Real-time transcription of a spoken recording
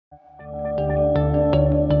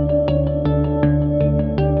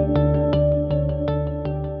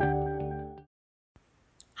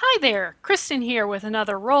there, Kristen here with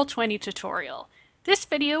another Roll20 tutorial. This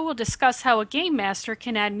video will discuss how a game master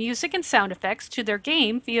can add music and sound effects to their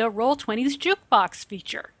game via Roll20's Jukebox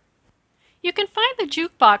feature. You can find the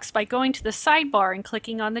Jukebox by going to the sidebar and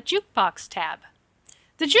clicking on the Jukebox tab.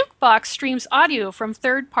 The Jukebox streams audio from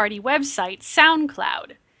third-party website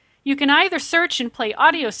SoundCloud. You can either search and play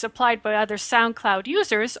audio supplied by other SoundCloud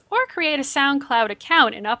users or create a SoundCloud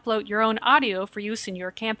account and upload your own audio for use in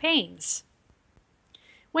your campaigns.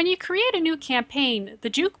 When you create a new campaign, the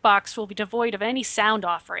Jukebox will be devoid of any sound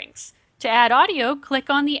offerings. To add audio, click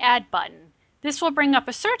on the Add button. This will bring up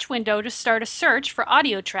a search window to start a search for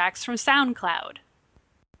audio tracks from SoundCloud.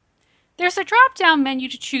 There's a drop-down menu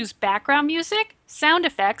to choose background music, sound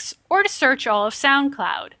effects, or to search all of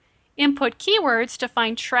SoundCloud. Input keywords to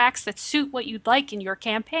find tracks that suit what you'd like in your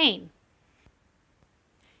campaign.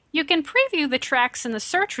 You can preview the tracks in the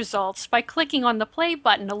search results by clicking on the play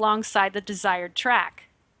button alongside the desired track.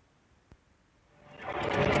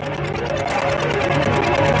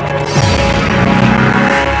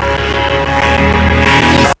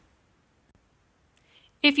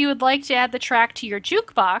 If you would like to add the track to your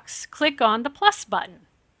Jukebox, click on the plus button.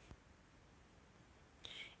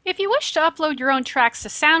 If you wish to upload your own tracks to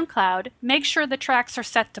SoundCloud, make sure the tracks are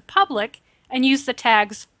set to public and use the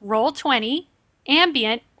tags Roll20,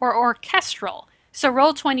 Ambient, or Orchestral, so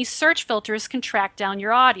Roll20's search filters can track down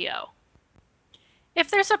your audio. If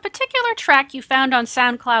there's a particular track you found on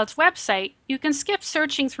SoundCloud's website, you can skip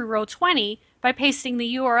searching through Roll20 by pasting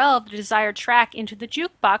the URL of the desired track into the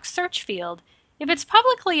Jukebox search field. If it's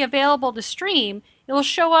publicly available to stream, it will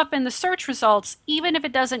show up in the search results even if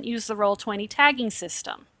it doesn't use the Roll20 tagging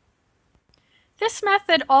system. This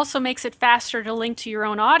method also makes it faster to link to your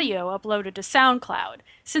own audio uploaded to SoundCloud,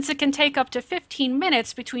 since it can take up to 15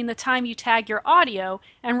 minutes between the time you tag your audio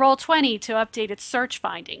and Roll20 to update its search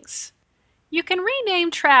findings. You can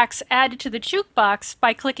rename tracks added to the Jukebox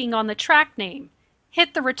by clicking on the track name.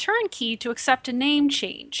 Hit the return key to accept a name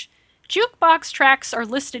change. Jukebox tracks are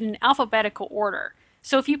listed in alphabetical order,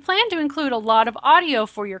 so if you plan to include a lot of audio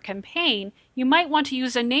for your campaign, you might want to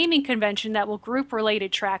use a naming convention that will group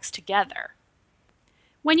related tracks together.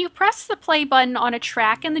 When you press the play button on a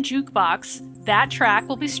track in the Jukebox, that track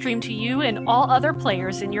will be streamed to you and all other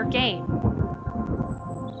players in your game.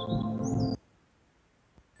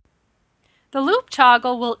 The loop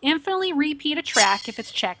toggle will infinitely repeat a track if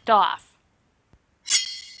it's checked off.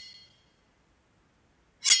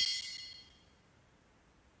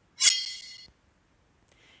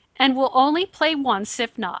 And will only play once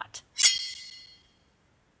if not.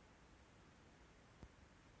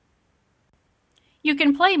 You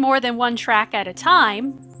can play more than one track at a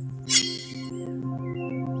time,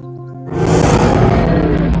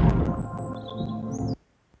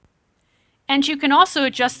 and you can also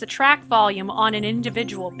adjust the track volume on an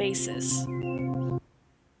individual basis.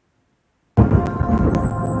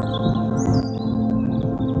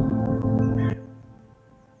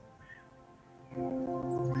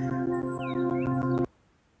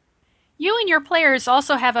 You and your players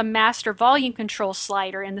also have a master volume control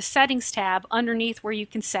slider in the Settings tab underneath where you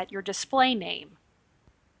can set your display name.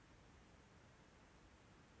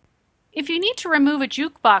 If you need to remove a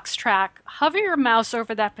Jukebox track, hover your mouse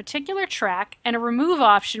over that particular track and a Remove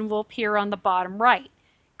option will appear on the bottom right.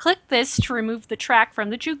 Click this to remove the track from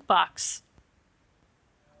the Jukebox.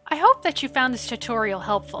 I hope that you found this tutorial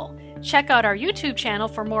helpful. Check out our YouTube channel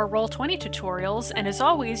for more Roll20 tutorials, and as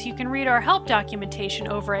always, you can read our help documentation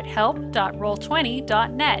over at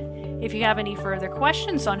help.roll20.net. If you have any further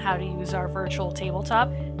questions on how to use our virtual tabletop,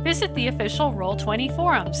 visit the official Roll20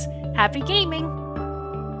 forums. Happy gaming!